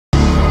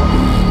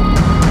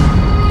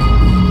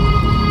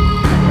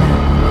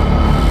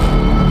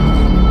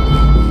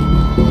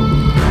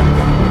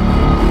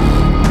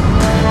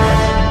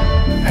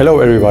Hello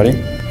everybody,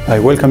 I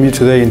welcome you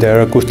today in the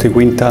air acoustic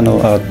wind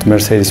tunnel at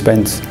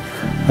Mercedes-Benz.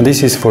 And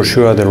this is for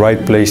sure the right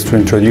place to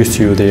introduce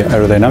you the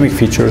aerodynamic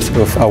features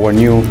of our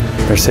new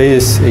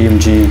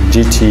Mercedes-AMG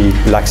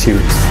GT Black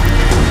Series.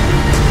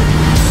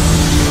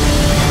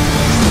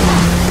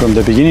 From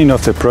the beginning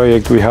of the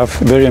project we have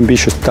very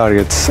ambitious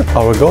targets.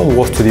 Our goal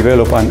was to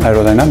develop an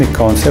aerodynamic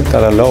concept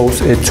that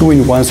allows a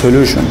two-in-one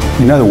solution.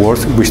 In other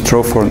words, we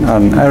strove for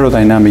an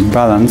aerodynamic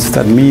balance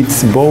that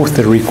meets both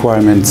the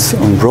requirements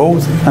on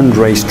road and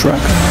racetrack.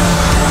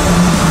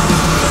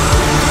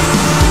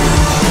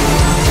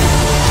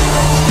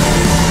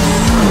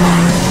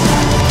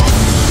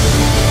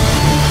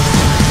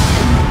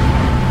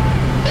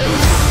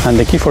 And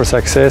the key for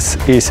success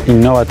is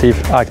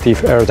innovative active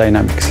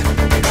aerodynamics.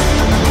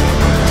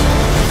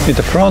 At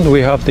the front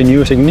we have the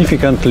new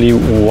significantly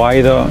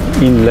wider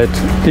inlet.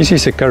 This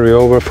is a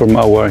carryover from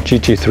our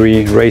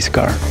GT3 race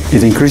car.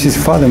 It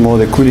increases furthermore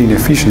the cooling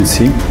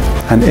efficiency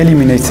and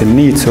eliminates the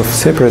needs of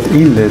separate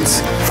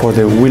inlets for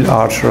the wheel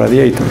arch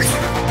radiators,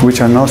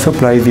 which are now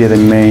supplied via the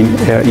main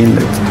air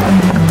inlet.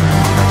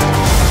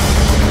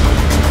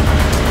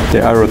 The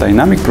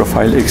aerodynamic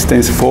profile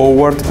extends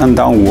forward and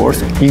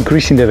downwards,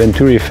 increasing the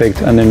Venturi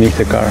effect underneath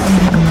the car.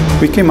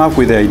 We came up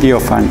with the idea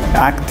of an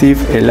active,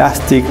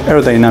 elastic,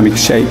 aerodynamic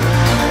shape.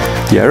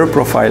 The aero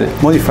profile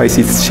modifies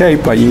its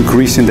shape by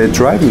increasing the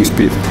driving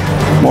speed.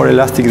 More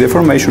elastic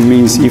deformation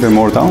means even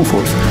more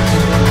downforce.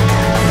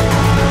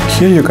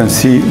 Here you can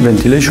see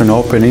ventilation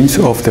openings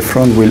of the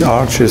front wheel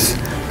arches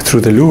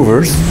through the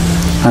louvers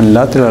and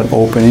lateral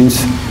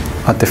openings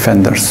at the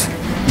fenders.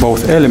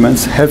 Both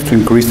elements help to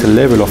increase the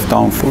level of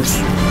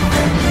downforce.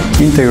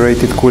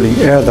 Integrated cooling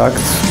air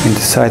ducts in the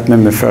side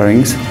member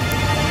fairings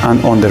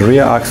and on the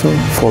rear axle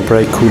for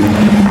brake cooling.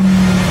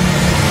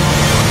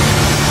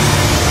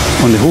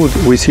 On the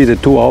hood we see the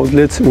two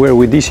outlets where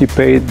we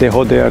dissipate the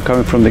hot air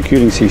coming from the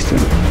cooling system.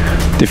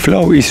 The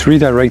flow is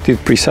redirected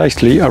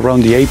precisely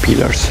around the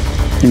A-pillars.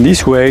 In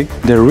this way,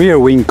 the rear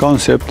wing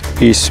concept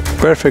is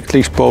perfectly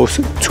exposed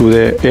to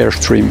the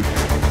airstream.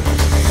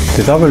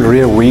 The double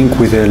rear wing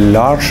with a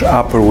large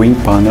upper wing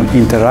panel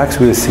interacts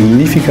with a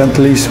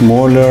significantly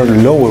smaller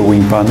lower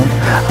wing panel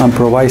and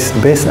provides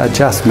best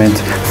adjustment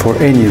for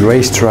any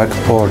racetrack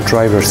or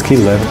driver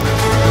skill level.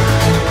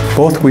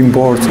 Both wing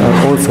boards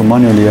are also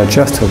manually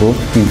adjustable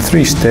in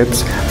 3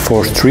 steps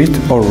for street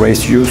or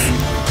race use.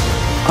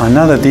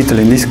 Another detail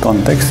in this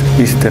context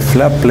is the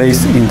flap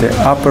placed in the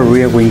upper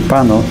rear wing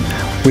panel,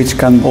 which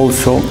can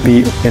also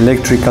be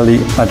electrically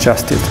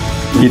adjusted.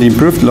 It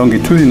improved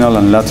longitudinal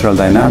and lateral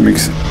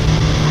dynamics.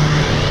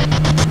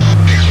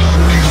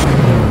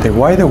 The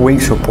wider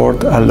wing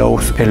support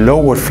allows a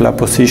lower flap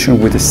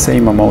position with the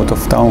same amount of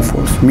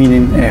downforce,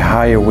 meaning a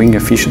higher wing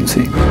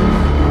efficiency.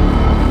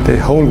 The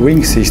whole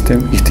wing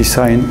system is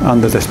designed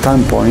under the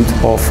standpoint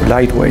of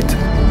lightweight.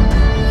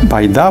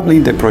 By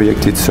doubling the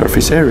projected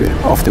surface area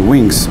of the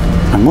wings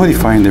and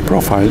modifying the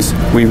profiles,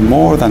 we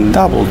more than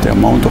doubled the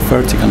amount of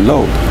vertical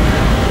load.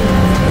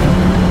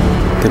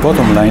 The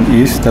bottom line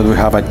is that we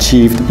have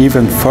achieved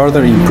even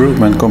further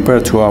improvement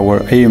compared to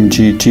our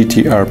AMG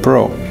GT.here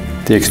Pro.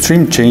 The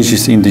extreme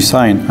changes in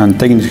design and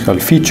technical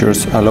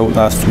features allowed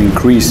us to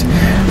increase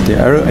the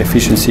aero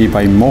efficiency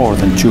by more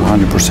than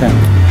 200%.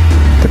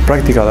 The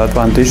practical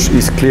advantage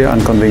is clear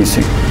and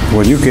convincing.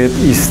 What you get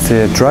is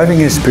the driving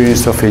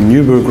experience of a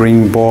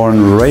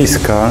Nürburgring-born race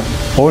car,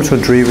 also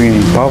driven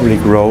in public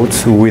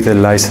roads with a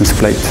license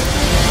plate.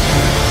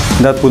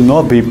 That would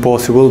not be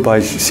possible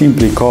by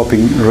simply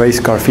copying race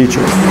car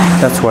features.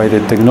 That's why the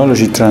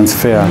technology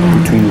transfer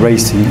between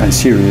racing and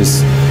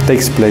series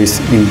takes place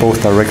in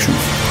both directions.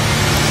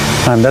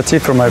 And that's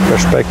it from my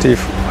perspective.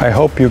 I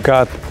hope you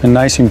got a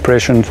nice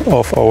impression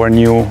of our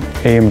new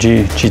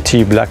AMG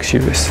GT Black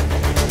Series.